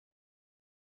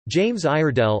James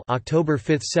Iredell (October 5,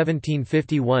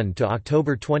 1751 to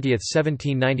October 20,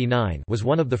 1799) was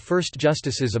one of the first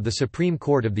justices of the Supreme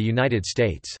Court of the United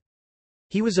States.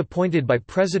 He was appointed by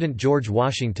President George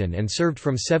Washington and served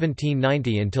from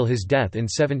 1790 until his death in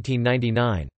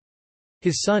 1799.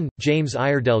 His son, James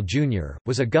Iredell Jr.,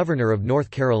 was a governor of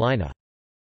North Carolina.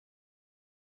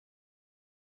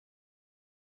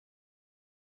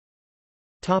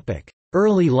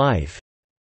 Early life.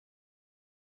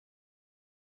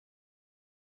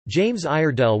 James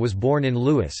Iredell was born in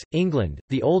Lewes, England,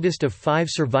 the oldest of 5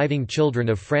 surviving children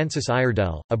of Francis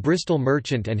Iredell, a Bristol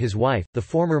merchant, and his wife, the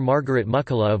former Margaret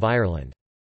Muckala of Ireland.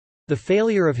 The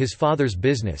failure of his father's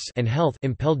business and health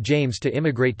impelled James to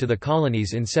immigrate to the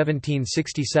colonies in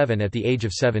 1767 at the age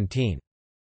of 17.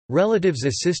 Relatives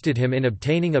assisted him in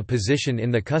obtaining a position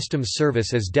in the Customs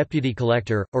Service as Deputy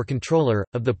Collector, or Controller,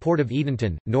 of the Port of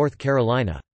Edenton, North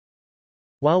Carolina.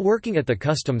 While working at the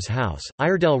Customs House,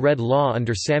 Iredell read law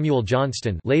under Samuel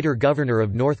Johnston, later Governor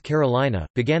of North Carolina,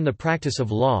 began the practice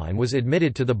of law and was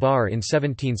admitted to the bar in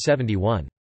 1771.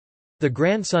 The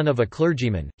grandson of a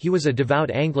clergyman, he was a devout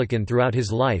Anglican throughout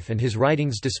his life, and his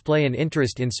writings display an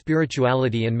interest in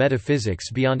spirituality and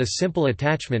metaphysics beyond a simple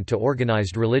attachment to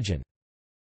organized religion.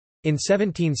 In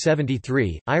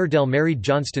 1773, Iredell married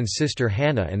Johnston's sister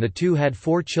Hannah, and the two had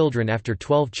 4 children after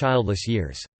 12 childless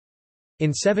years. In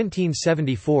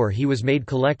 1774 he was made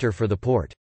collector for the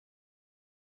port.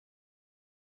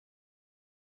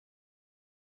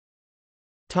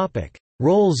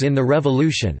 Roles in the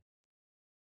Revolution.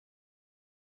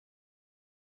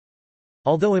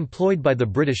 Although employed by the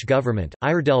British government,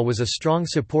 Iredell was a strong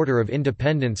supporter of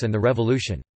independence and the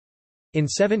Revolution. In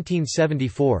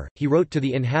 1774, he wrote to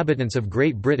the inhabitants of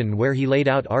Great Britain where he laid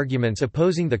out arguments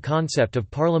opposing the concept of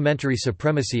parliamentary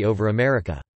supremacy over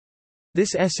America.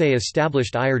 This essay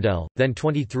established Iredell, then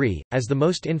 23, as the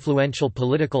most influential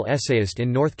political essayist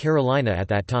in North Carolina at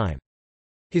that time.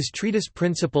 His treatise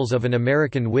Principles of an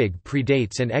American Whig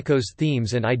predates and echoes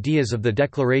themes and ideas of the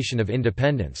Declaration of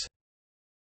Independence.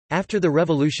 After the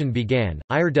Revolution began,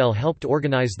 Iredell helped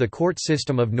organize the court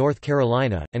system of North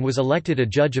Carolina, and was elected a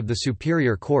judge of the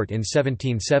Superior Court in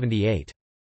 1778.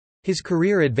 His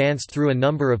career advanced through a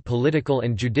number of political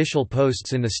and judicial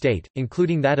posts in the state,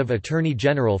 including that of Attorney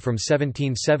General from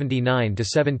 1779 to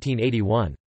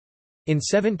 1781. In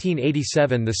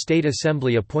 1787 the State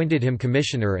Assembly appointed him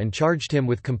commissioner and charged him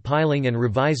with compiling and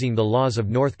revising the laws of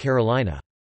North Carolina.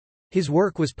 His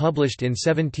work was published in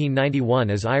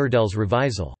 1791 as Iredell's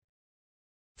Revisal.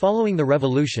 Following the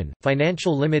Revolution,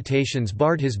 financial limitations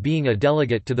barred his being a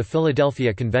delegate to the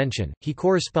Philadelphia Convention. He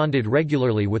corresponded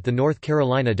regularly with the North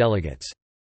Carolina delegates.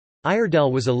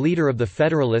 Iredell was a leader of the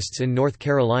Federalists in North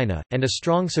Carolina, and a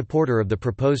strong supporter of the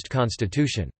proposed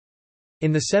Constitution.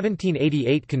 In the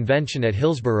 1788 convention at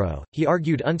Hillsborough, he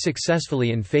argued unsuccessfully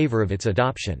in favor of its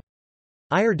adoption.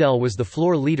 Iredell was the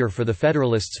floor leader for the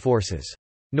Federalists' forces.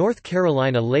 North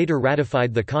Carolina later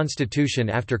ratified the Constitution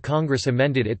after Congress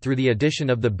amended it through the addition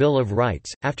of the Bill of Rights.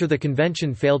 After the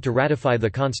convention failed to ratify the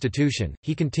Constitution,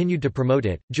 he continued to promote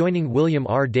it, joining William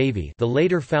R. Davie, the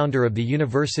later founder of the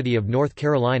University of North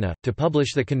Carolina, to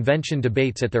publish the convention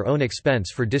debates at their own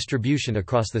expense for distribution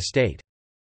across the state.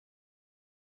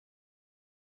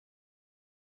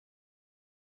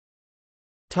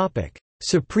 Topic: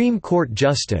 Supreme Court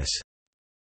Justice.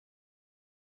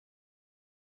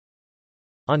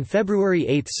 On February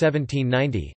 8,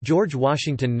 1790, George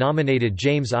Washington nominated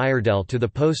James Iredell to the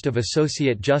post of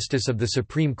Associate Justice of the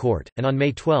Supreme Court, and on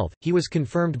May 12, he was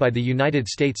confirmed by the United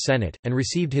States Senate, and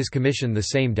received his commission the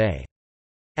same day.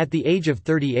 At the age of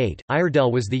 38,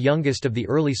 Iredell was the youngest of the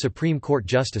early Supreme Court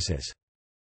justices.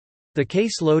 The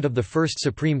case load of the first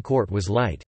Supreme Court was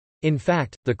light. In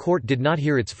fact, the court did not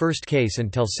hear its first case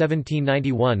until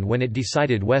 1791 when it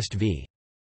decided West v.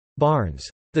 Barnes.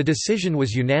 The decision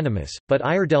was unanimous, but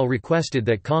Iredell requested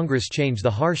that Congress change the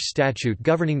harsh statute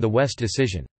governing the West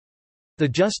decision. The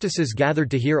justices gathered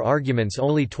to hear arguments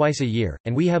only twice a year,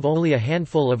 and we have only a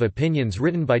handful of opinions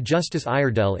written by Justice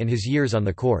Iredell in his years on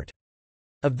the court.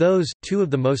 Of those, 2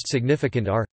 of the most significant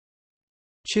are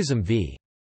Chisholm v.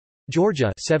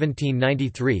 Georgia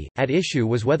 1793. At issue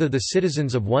was whether the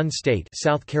citizens of one state,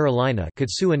 South Carolina, could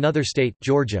sue another state,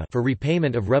 Georgia, for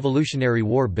repayment of Revolutionary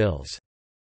War bills.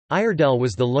 Iredell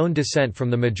was the lone dissent from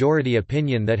the majority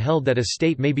opinion that held that a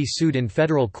state may be sued in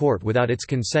federal court without its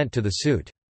consent to the suit.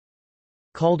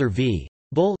 Calder v.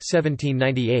 Bull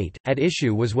 1798. At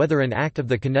issue was whether an act of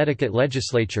the Connecticut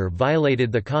legislature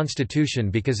violated the Constitution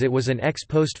because it was an ex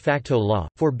post facto law,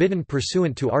 forbidden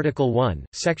pursuant to Article 1,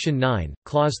 Section 9,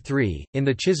 Clause 3. In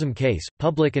the Chisholm case,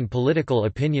 public and political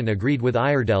opinion agreed with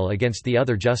Iredell against the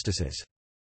other justices.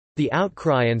 The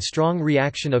outcry and strong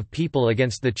reaction of people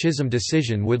against the Chisholm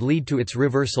decision would lead to its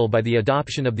reversal by the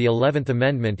adoption of the 11th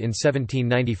Amendment in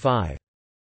 1795.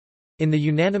 In the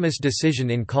unanimous decision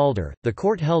in Calder, the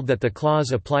court held that the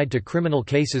clause applied to criminal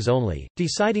cases only,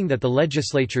 deciding that the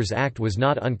legislature's act was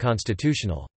not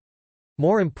unconstitutional.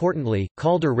 More importantly,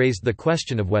 Calder raised the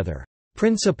question of whether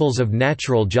principles of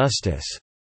natural justice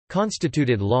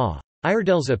constituted law.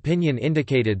 Iredell's opinion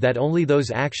indicated that only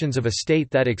those actions of a state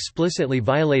that explicitly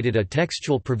violated a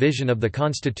textual provision of the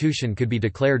Constitution could be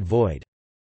declared void.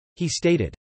 He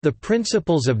stated, "The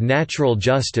principles of natural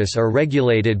justice are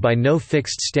regulated by no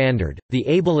fixed standard, the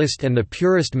ablest and the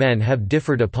purest men have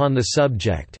differed upon the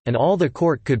subject, and all the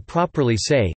court could properly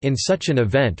say, in such an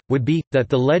event, would be, that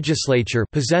the legislature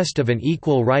possessed of an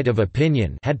equal right of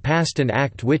opinion had passed an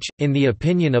act which, in the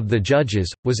opinion of the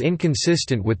judges, was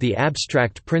inconsistent with the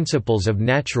abstract principles of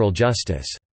natural justice."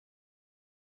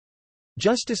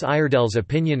 Justice Iredell's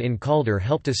opinion in Calder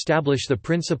helped establish the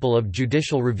principle of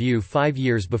judicial review 5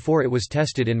 years before it was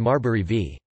tested in Marbury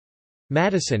v.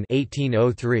 Madison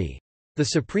 1803. The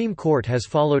Supreme Court has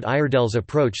followed Iredell's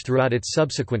approach throughout its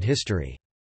subsequent history.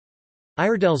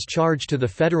 Iredell's charge to the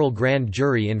federal grand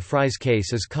jury in Frye's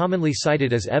case is commonly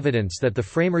cited as evidence that the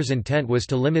framers' intent was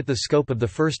to limit the scope of the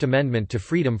First Amendment to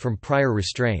freedom from prior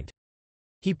restraint.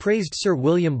 He praised Sir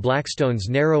William Blackstone's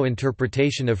narrow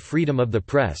interpretation of freedom of the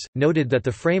press, noted that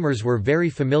the framers were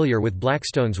very familiar with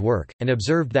Blackstone's work, and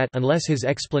observed that unless his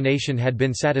explanation had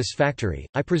been satisfactory,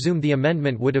 I presume the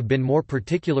amendment would have been more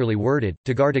particularly worded,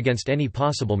 to guard against any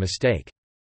possible mistake.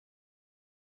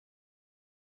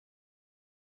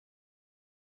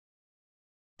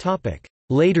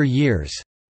 Later years.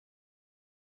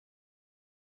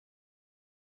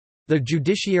 The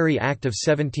Judiciary Act of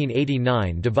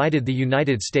 1789 divided the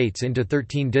United States into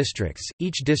 13 districts,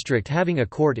 each district having a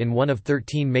court in one of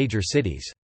 13 major cities.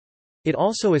 It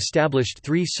also established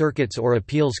 3 circuits or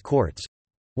appeals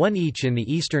courts—one each in the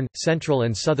eastern, central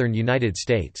and southern United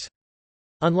States.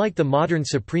 Unlike the modern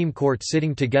Supreme Court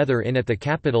sitting together at the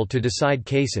Capitol to decide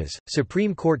cases,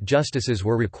 Supreme Court justices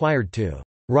were required to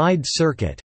 «ride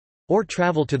circuit» or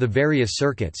travel to the various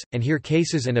circuits, and hear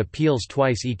cases and appeals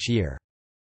twice each year.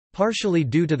 Partially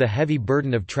due to the heavy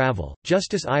burden of travel,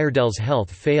 Justice Iredell's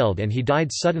health failed and he died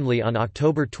suddenly on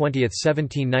October 20,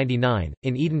 1799,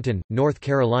 in Edenton, North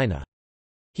Carolina.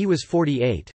 He was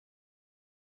 48.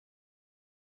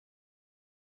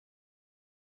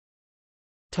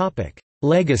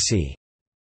 Legacy.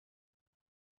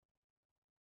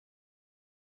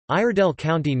 Iredell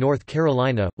County, North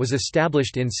Carolina, was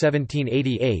established in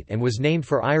 1788 and was named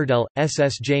for Iredell.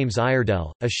 SS James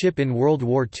Iredell, a ship in World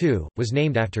War II, was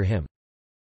named after him.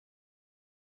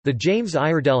 The James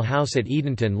Iredell House at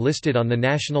Edenton listed on the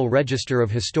National Register of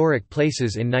Historic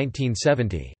Places in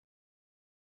 1970.